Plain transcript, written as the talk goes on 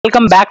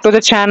Welcome back to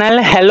the channel.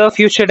 Hello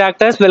future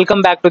doctors,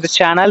 welcome back to the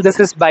channel. This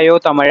is Bio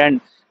Tamilan.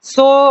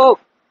 So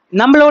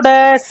நம்மளோட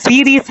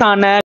series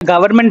ஆன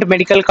government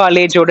medical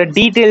காலேஜோட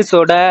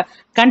டீடைல்ஸோட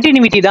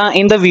continuity தான்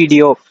இந்த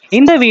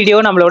video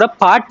நம்மளோட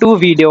part 2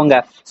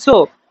 வீடியோங்க. So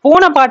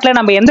போன பார்ட்ல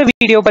நம்ம எந்த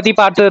வீடியோ பத்தி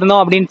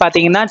பார்த்துருந்தோம் அப்படின்னு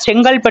பாத்தீங்கன்னா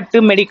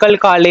Chengalpattu medical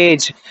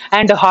college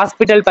and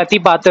hospital பத்தி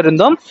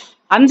பார்த்துருந்தோம்.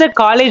 அந்த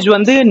காலேஜ்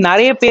வந்து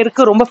நிறைய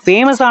பேருக்கு ரொம்ப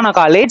ஃபேமஸான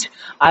காலேஜ்.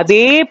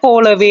 அதே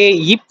போலவே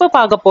இப்ப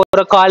பார்க்க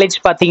போற காலேஜ்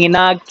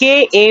பாத்தீங்கன்னா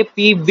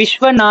K.A.P.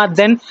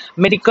 Viswanathan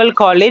medical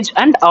college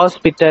and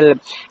hospital.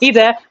 இத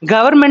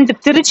கவர்மெண்ட்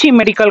திருச்சி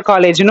மெடிக்கல்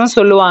காலேஜ்னு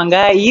சொல்லுவாங்க.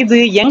 இது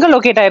எங்க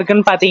லொகேட்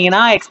ஆயிருக்குன்னு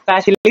பாத்தீங்கன்னா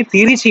எஸ்பெஷலி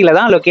திருச்சியில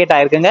தான் லொகேட்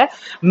ஆயிருக்குங்க.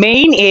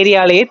 மெயின்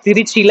ஏரியாலேயே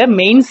திருச்சியில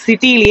மெயின்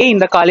சிட்டிலேயே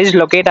இந்த காலேஜ்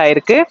லொகேட்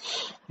ஆயிருக்கு.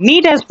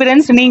 நீட்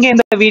ஆஸ்பிரன்ஸ் நீங்க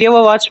இந்த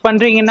வீடியோவை வாட்ச்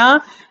பண்றீங்கன்னா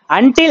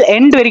அன்டில்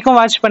எண்ட் வரைக்கும்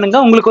வாட்ச் பண்ணுங்க,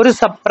 உங்களுக்கு ஒரு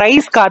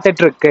சர்ப்ரைஸ்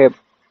காத்துட்டு இருக்கு.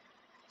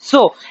 ஸோ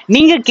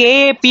நீங்க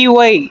K.A.P.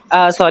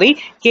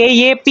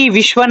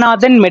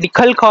 Viswanathan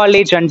medical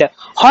college and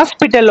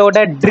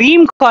ஹாஸ்பிட்டலோட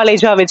dream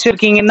காலேஜா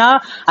வச்சிருக்கீங்கன்னா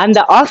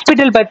அந்த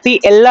ஹாஸ்பிட்டல் பத்தி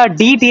எல்லா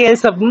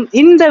டீடைல்ஸும்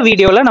இந்த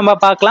வீடியோல நம்ம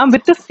பார்க்கலாம்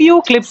with few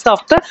clips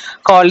of the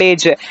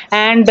college.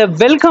 And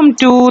welcome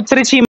to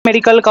Trichy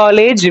medical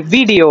college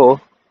video.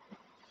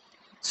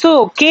 So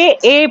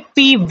K.A.P.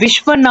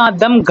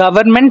 Viswanatham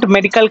government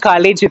medical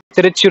college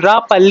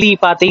Tiruchirappalli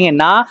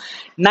பார்த்தீங்கன்னா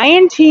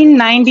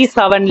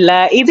 1997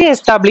 இது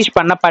எஸ்டாப்ளிஷ்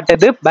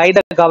பண்ணப்பட்டது by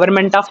the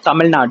government of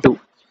Tamil Nadu.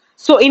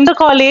 So இந்த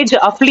காலேஜ்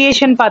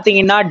அஃபிலியேஷன்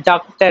பார்த்தீங்கன்னா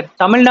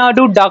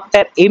தமிழ்நாடு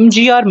டாக்டர்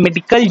எம்ஜிஆர்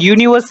மெடிக்கல்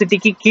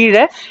யூனிவர்சிட்டிக்கு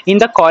கீழே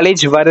இந்த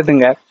காலேஜ்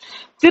வருதுங்க.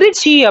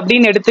 திருச்சி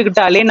அப்படின்னு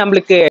எடுத்துக்கிட்டாலே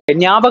நம்மளுக்கு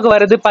ஞாபகம்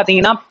வருது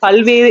பார்த்தீங்கன்னா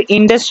பல்வேறு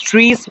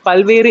இண்டஸ்ட்ரீஸ்,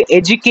 பல்வேறு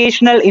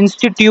educational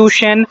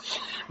institution,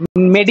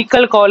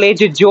 medical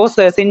college,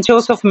 send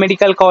Joseph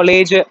medical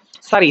college,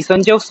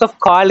 send Joseph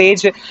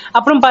college.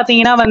 அப்புறம்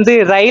பாத்தீங்கன்னா வந்து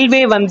ரயில்வே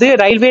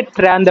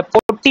அந்த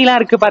பொட்டிலாம்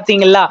இருக்கு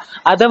பாத்தீங்களா,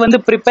 அதை வந்து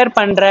ப்ரிப்பேர்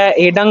பண்ற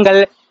இடங்கள்,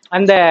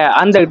 அந்த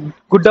அந்த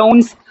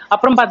குடவுன்ஸ்.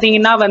 அப்புறம்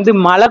பாத்தீங்கன்னா வந்து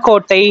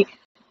மலைக்கோட்டை,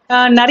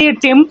 நிறைய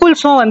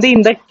டெம்பிள்ஸும் வந்து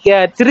இந்த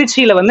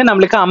திருச்சியில வந்து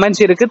நம்மளுக்கு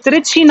அமைஞ்சிருக்கு.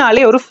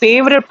 திருச்சினாலே ஒரு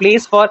favourite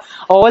place for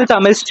all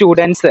Tamil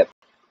students.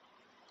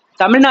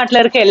 தமிழ்நாட்டில்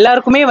இருக்க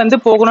எல்லாருக்குமே வந்து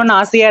போகணும்னு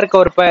ஆசையா இருக்க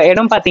ஒரு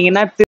இடம்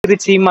பார்த்தீங்கன்னா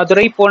திருச்சி,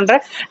 மதுரை போன்ற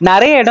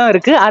நிறைய இடம்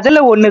இருக்கு.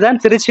 அதுல ஒண்ணுதான்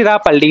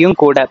திருச்சிராப்பள்ளியும்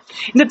கூட.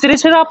 இந்த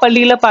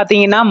திருச்சிராப்பள்ளியில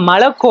பாத்தீங்கன்னா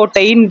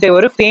மலைக்கோட்டைன்ற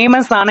ஒரு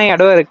ஃபேமஸான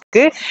இடம்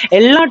இருக்கு.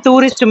 எல்லா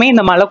டூரிஸ்டுமே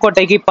இந்த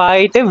மலைக்கோட்டைக்கு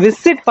போயிட்டு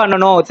விசிட்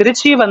பண்ணணும்,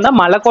 திருச்சி வந்தா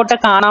மலைக்கோட்டை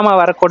காணாம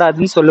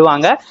வரக்கூடாதுன்னு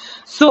சொல்லுவாங்க.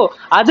 ஸோ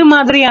அது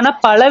மாதிரியான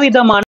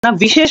பலவிதமான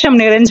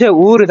விசேஷம் நிறைஞ்ச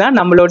ஊர் தான்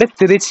நம்மளோட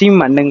திருச்சி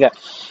மண்ணுங்க.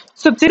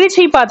 ஸோ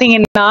திருச்சி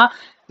பாத்தீங்கன்னா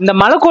இந்த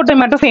மலைக்கோட்டை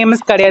மட்டும்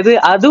ஃபேமஸ் கிடையாது,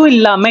 அதுவும்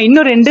இல்லாம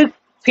இன்னும் 2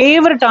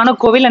 ஃபேவரட்டான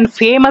கோவில் அண்ட்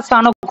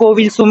ஃபேமஸான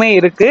கோவில்ஸுமே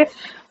இருக்கு.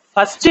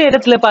 ஃபர்ஸ்ட்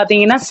இடத்துல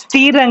பாத்தீங்கன்னா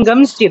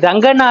ஸ்ரீரங்கம் ஸ்ரீ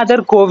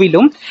ரங்கநாதர்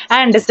கோவிலும்,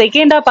 அண்ட்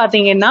செகண்டா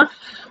பாத்தீங்கன்னா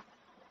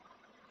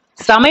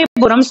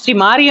சமயபுரம் ஸ்ரீ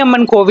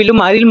மாரியம்மன் கோவிலும்,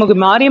 அருள்மிகு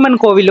மாரியம்மன்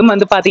கோவிலும்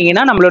வந்து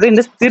பாத்தீங்கன்னா நம்மளோட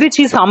இந்த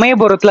திருச்சி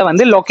சமயபுரத்துல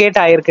வந்து லொகேட்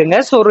ஆயிருக்குங்க.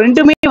 ஸோ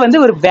ரெண்டுமே வந்து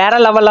ஒரு வேற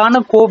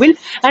லெவலான கோவில்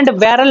அண்ட்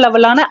வேற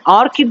லெவலான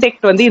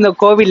ஆர்கிடெக்ட் வந்து இந்த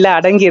கோவில்ல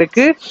அடங்கி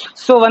இருக்கு.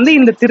 ஸோ வந்து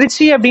இந்த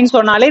திருச்சி அப்படின்னு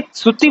சொன்னாலே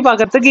சுத்தி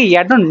பார்க்கறதுக்கு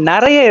இடம்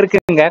நிறைய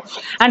இருக்குங்க.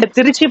 அண்ட்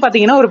திருச்சி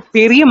பாத்தீங்கன்னா ஒரு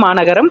பெரிய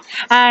மாநகரம்.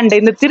 அண்ட்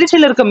இந்த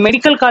திருச்சியில இருக்க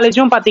மெடிக்கல்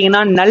காலேஜும்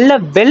பாத்தீங்கன்னா நல்ல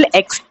well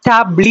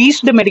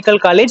established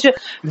medical college,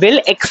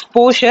 well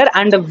exposure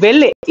and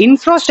well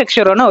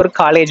இன்ஃப்ராஸ்ட்ரக்சரான ஒரு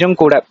காலேஜும்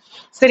கூட.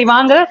 சரி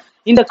வாங்க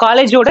இந்த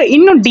காலேஜோட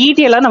இன்னும்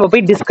டீட்டெயிலா நம்ம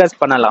போய் டிஸ்கஸ்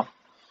பண்ணலாம்.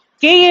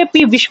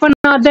 K.A.P.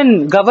 Viswanathan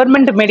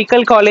government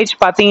medical college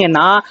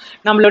பாத்தீங்கன்னா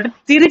நம்மளோட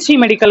திருச்சி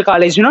மெடிக்கல்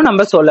காலேஜ்னு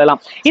நம்ம சொல்லலாம்.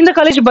 இந்த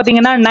காலேஜ்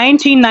பாத்தீங்கன்னா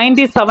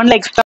 1997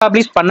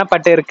 எஸ்டாப்ளிஷ்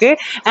பண்ணப்பட்டு இருக்கு.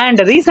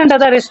 அண்ட் ரீசெண்டா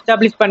தான்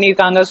எஸ்டாப்ளிஷ்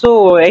பண்ணியிருக்காங்க. ஸோ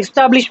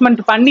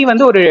எஸ்டாப்ளிஷ்மெண்ட் பண்ணி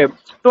வந்து ஒரு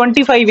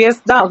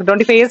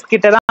 25 இயர்ஸ்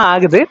கிட்ட தான்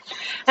ஆகுது.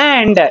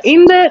 அண்ட்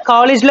இந்த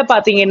காலேஜ்ல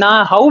பாத்தீங்கன்னா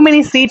how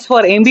many seeds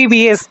for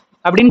MBBS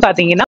அப்படின்னு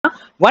பாத்தீங்கன்னா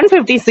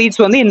 150 சீட்ஸ்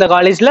வந்து இந்த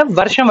காலேஜ்ல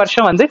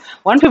வருஷம் வந்து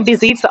 150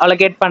 சீட்ஸ்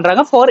அலோகேட்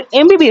பண்றாங்க for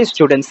MBBS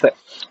students,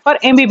 for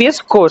MBBS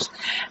course.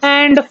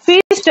 And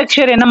fees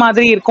structure என்ன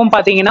மாதிரி இருக்கும்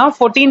பாத்தீங்கன்னா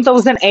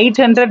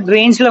 14,800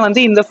 ரேஞ்ச்ல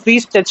வந்து இந்த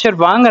ஃபீஸ் ஸ்ட்ரக்சர்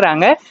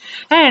வாங்குறாங்க.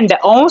 அண்ட்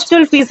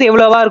ஹாஸ்டல் ஃபீஸ்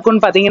எவ்வளவா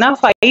இருக்கும்னு பாத்தீங்கன்னா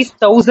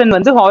 5,000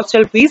 வந்து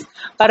ஹாஸ்டல் ஃபீஸ்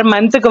பர்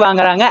மந்த்துக்கு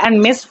வாங்குறாங்க. அண்ட்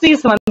மெஸ்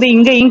ஃபீஸ் வந்து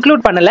இங்க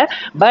இன்க்ளூட் பண்ணல,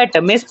 பட்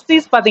மெஸ்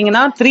ஃபீஸ்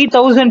பாத்தீங்கன்னா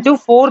 3,000 to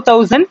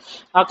 4,000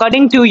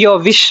 according to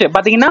your wish.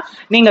 பாத்தீங்கன்னா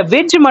நீங்க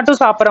வெஜ்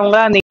மட்டும்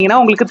சாப்பிட்றவங்களா இருந்தீங்கன்னா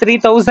உங்களுக்கு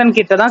 3,000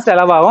 கிட்ட தான்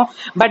செலவாகும்.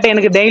 பட்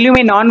எனக்கு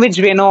டெய்லியுமே நான்வெஜ்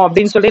வேணும்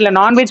அப்படின்னு சொல்லி இல்ல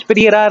நான்வெஜ்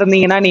பிரியரா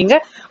இருந்தீங்கன்னா நீங்க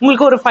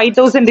உங்களுக்கு ஒரு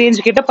 5,000 ரேஞ்ச்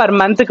கிட்ட பர்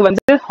மந்த்துக்கு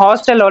வந்து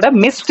ஹாஸ்டலோட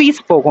மெஸ்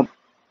ஃபீஸ் போகும்.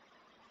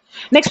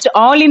 நெக்ஸ்ட்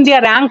ஆல் இந்தியா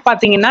ரேங்க்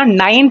பாத்தீங்கன்னா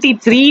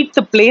 93th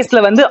பிளேஸ்ல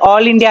வந்து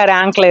ஆல் இந்தியா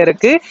ரேங்க்ல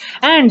இருக்கு.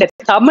 அண்ட்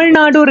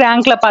தமிழ்நாடு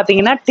ரேங்க்ல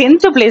பாத்தீங்கன்னா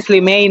 10th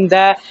பிளேஸ்லயுமே இந்த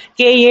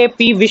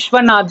K.A.P.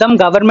 விஸ்வநாதம்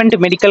கவர்மெண்ட்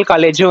மெடிக்கல்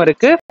காலேஜும்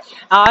இருக்கு.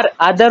 ஆர்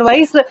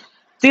அதர்வைஸ்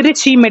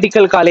திருச்சி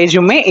மெடிக்கல்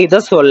காலேஜுமே இதை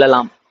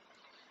சொல்லலாம்.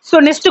 ஸோ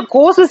நெக்ஸ்ட்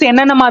கோர்சஸ்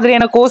என்னென்ன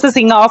மாதிரியான கோர்சஸ்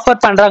இங்க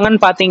ஆஃபர்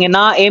பண்றாங்கன்னு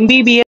பாத்தீங்கன்னா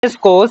MBBS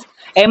course,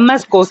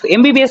 MS course.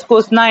 MBBS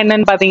கோர்ஸ்னா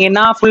என்னன்னு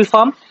பாத்தீங்கன்னா full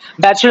form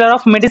bachelor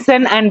of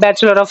medicine and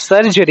bachelor of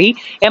surgery.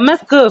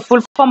 எம்எஸ்க்கு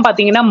full form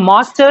பாத்தீங்கன்னா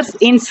masters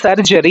in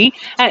surgery.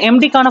 And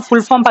எம்டிக்கான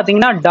full form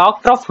பாத்தீங்கன்னா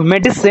டாக்டர் ஆஃப்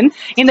மெடிசன்.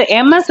 இந்த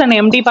MS அண்ட்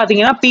MD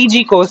பாத்தீங்கன்னா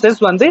பிஜி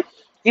கோர்சஸ் வந்து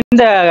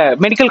இந்த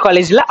மெடிக்கல்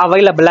காலேஜ்ல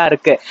அவைலபிளா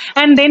இருக்கு.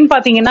 அண்ட் தென்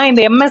பாத்தீங்கன்னா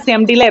இந்த MS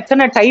MDல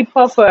எத்தனை டைப்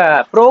ஆஃப்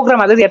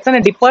ப்ரோக்ராம், அதாவது எத்தனை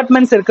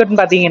டிபார்ட்மெண்ட்ஸ்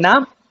இருக்குன்னு பாத்தீங்கன்னா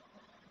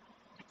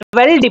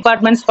 12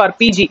 departments for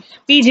PG.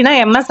 பிஜினா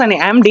MS and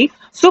MD.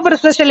 Super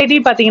speciality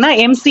பாத்தீங்கன்னா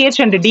MCH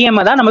அண்ட் DM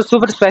தான் நம்ம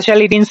சூப்பர்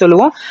ஸ்பெஷாலிட்டின்னு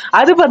சொல்லுவோம்.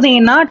 அது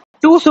பாத்தீங்கன்னா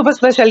 2 சூப்பர்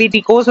ஸ்பெஷாலிட்டி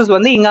கோர்சஸ்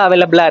வந்து இங்க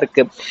அவைலபிளா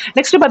இருக்கு.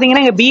 நெக்ஸ்ட்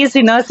பாத்தீங்கன்னா இங்க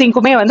பிஎஸ்சி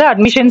நர்சிங்க்குமே வந்து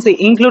அட்மிஷன்ஸ்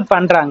இன்க்ளூட்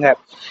பண்றாங்க.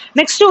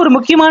 நெக்ஸ்ட் ஒரு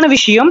முக்கியமான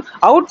விஷயம்,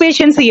 அவுட்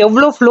பேஷன்ஸ்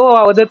எவ்வளவு ஃப்ளோ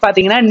ஆகுது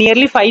பாத்தீங்கன்னா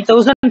நியர்லி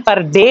 5000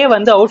 பர் டே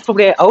வந்து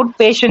அவுட்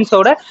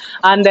பேஷன்ஸோட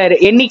அந்த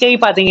எண்ணிக்கை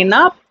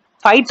பாத்தீங்கன்னா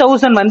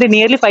 5000 வந்து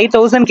நியர்லி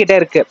 5000 கிட்ட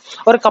இருக்கு.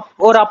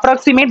 ஒரு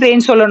அப்ராக்சிமேட்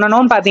ரேஞ்ச்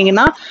சொல்லணும்னு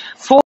பாத்தீங்கன்னா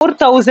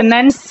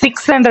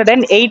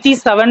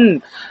 4687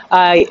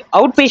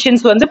 அவுட்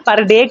பேஷன்ஸ் வந்து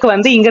பர் டேக்கு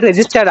வந்து இங்க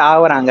ரெஜிஸ்டர்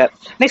ஆகுறாங்க.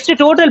 நெக்ஸ்ட்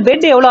டோட்டல்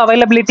பெட் எவ்வளவு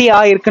அவைலபிலிட்டி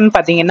இருக்குன்னு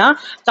பாத்தீங்கன்னா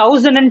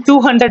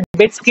 1200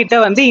 பெட்ஸ் கிட்ட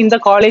வந்து இந்த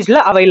காலேஜ்ல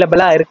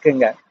அவைலபிளா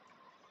இருக்குங்க.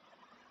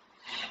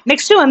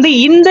 நெக்ஸ்ட் வந்து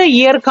இந்த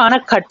இயர்க்கான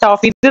கட்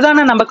ஆஃப்,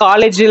 இதுதானே நம்ம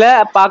காலேஜ்ல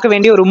பார்க்க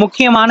வேண்டிய ஒரு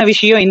முக்கியமான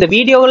விஷயம். இந்த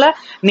வீடியோல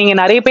நீங்க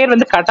நிறைய பேர்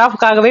வந்து கட்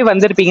ஆஃப்காகவே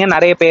வந்திருப்பீங்க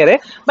நிறைய பேர்.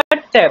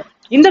 பட்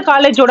இந்த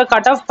காலேஜோட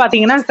கட் ஆஃப்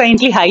பாத்தீங்கன்னா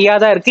சைன்ட்லி ஹையா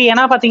தான் இருக்கு.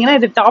 ஏன்னா பாத்தீங்கன்னா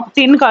இது டாப்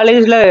 10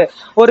 காலேஜ்ல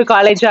ஒரு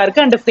காலேஜா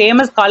இருக்கு and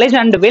famous college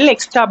and well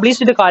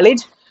established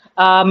college.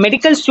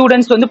 Medical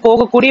students வந்து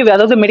போகக்கூடிய,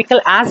 அதாவது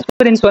மெடிக்கல்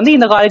ஆஸ்பிரன்ஸ் வந்து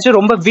இந்த காலேஜ்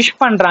ரொம்ப விஷ்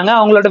பண்றாங்க.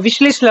 அவங்களோட விஷ்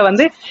லிஸ்ட்ல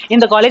வந்து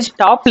இந்த காலேஜ்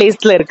டாப்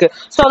பிளேஸ்ல இருக்கு.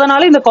 ஸோ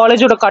அதனால இந்த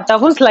காலேஜோட கட்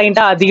ஆஃபும்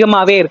ஸ்லைட்டா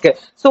அதிகமாவே இருக்கு.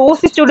 ஸோ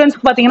ஓசி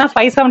ஸ்டூடெண்ட்ஸ்க்கு பாத்தீங்கன்னா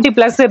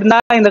 570+ இருந்தா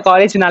இந்த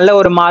காலேஜ் நல்ல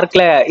ஒரு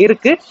மார்க்ல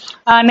இருக்கு.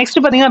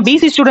 நெக்ஸ்ட் பாத்தீங்கன்னா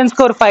பிசி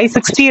ஸ்டூடெண்ட்ஸ்க்கு ஒரு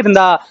 560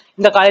 இருந்தா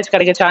இந்த காலேஜ்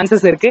கிடைக்க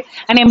சான்சஸ் இருக்கு.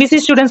 அண்ட் எம்பிசி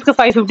ஸ்டூடெண்ட்ஸ்க்கு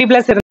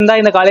 550+ இருந்தா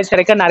இந்த காலேஜ்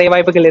கிடைக்க நிறைய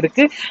வாய்ப்புகள்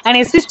இருக்கு. அண்ட்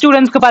எஸ்சி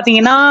ஸ்டூடெண்ட்ஸ்க்கு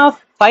பாத்தீங்கன்னா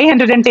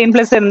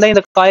 510+ இருந்தா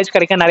இந்த காலேஜ்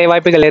கிடைக்க நிறைய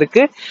வாய்ப்புகள்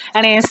இருக்கு.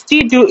 அண்ட்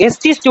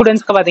எஸ்டி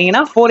ஸ்டூடெண்ட்ஸ்க்கு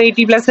பாத்தீங்கன்னா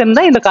 480+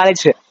 இருந்தா இந்த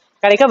காலேஜ்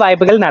கிடைக்க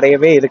வாய்ப்புகள்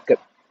நிறையவே இருக்கு.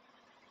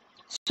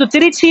 ஸோ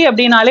திருச்சி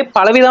அப்படின்னாலே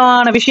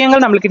பலவிதமான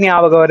விஷயங்கள் நம்மளுக்கு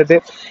ஞாபகம் வருது.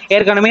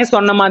 ஏற்கனவே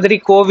சொன்ன மாதிரி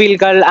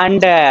கோவில்கள்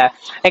and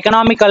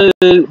economical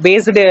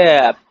based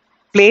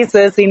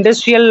places,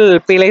 industrial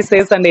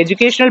places and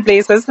educational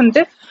places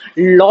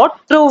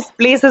lot of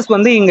places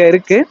வந்து இங்க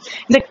இருக்கு.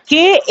 இந்த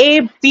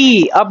K.A.P.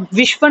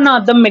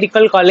 விஸ்வநாதம்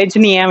மெடிக்கல்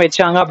காலேஜ்னு ஏன்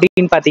வச்சாங்க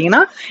அப்படின்னு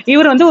பாத்தீங்கன்னா,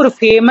 இவர் வந்து ஒரு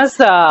ஃபேமஸ்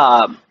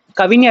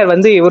கவிஞர்.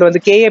 வந்து இவர்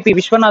வந்து K.A.P.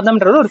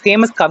 விஸ்வநாதம்ன்றது ஒரு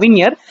ஃபேமஸ்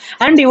கவிஞர்.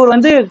 அண்ட் இவர்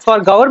வந்து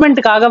ஃபார்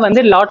கவர்மெண்ட்டுக்காக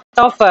வந்து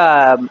லாட் ஆஃப்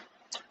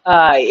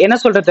என்ன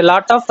சொல்றது,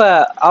 லாட் ஆஃப்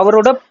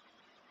அவரோட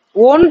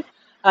ஓன்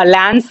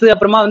லேண்ட்ஸ்,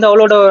 அப்புறமா வந்து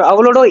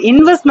அவளோட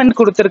இன்வெஸ்ட்மெண்ட்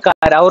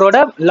கொடுத்திருக்காரு. அவரோட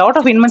லாட்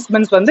ஆஃப்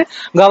இன்வெஸ்ட்மெண்ட்ஸ் வந்து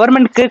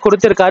கவர்மெண்ட்க்கு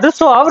கொடுத்திருக்காரு.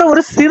 ஸோ அவரை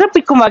ஒரு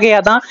சிறப்பிக்கும்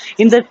வகையா தான்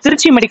இந்த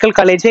Trichy medical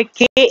college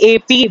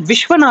K.A.P.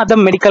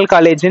 Viswanatham medical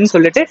காலேஜ்னு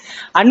சொல்லிட்டு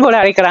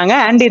அன்போடு அழைக்கிறாங்க.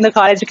 அண்ட் இந்த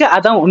காலேஜுக்கு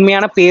அதான்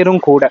உண்மையான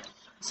பேரும் கூட.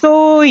 ஸோ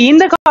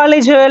இந்த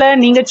காலேஜில்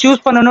நீங்கள்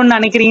சூஸ் பண்ணணும்னு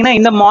நினைக்கிறீங்கன்னா,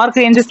 இந்த மார்க்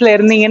ரேஞ்சஸில்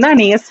இருந்தீங்கன்னா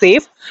நீங்கள்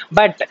சேஃப்.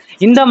 பட்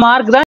இந்த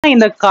மார்க் தான்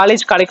இந்த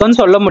காலேஜ் கிடைக்கும்னு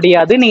சொல்ல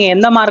முடியாது. நீங்கள்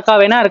எந்த மார்க்காக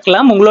வேணா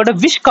இருக்கலாம். உங்களோட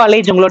விஷ்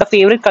காலேஜ், உங்களோட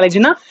ஃபேவரட்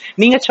காலேஜ்னா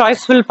நீங்கள்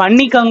சாய்ஸ்ஃபுல்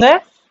பண்ணிக்கோங்க.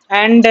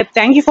 அண்ட்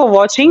தேங்க்யூ ஃபார்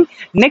வாட்சிங்.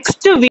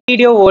 நெக்ஸ்ட்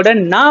வீடியோவோட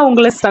நான்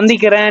உங்களை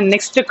சந்திக்கிறேன்.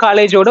 நெக்ஸ்ட்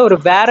காலேஜோட ஒரு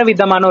வேற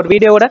விதமான ஒரு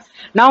வீடியோவோட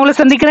நான் உங்களை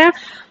சந்திக்கிறேன்.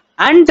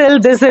 Until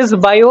this is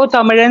Bio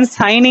Tamilan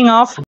signing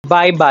off.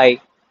 Bye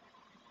bye.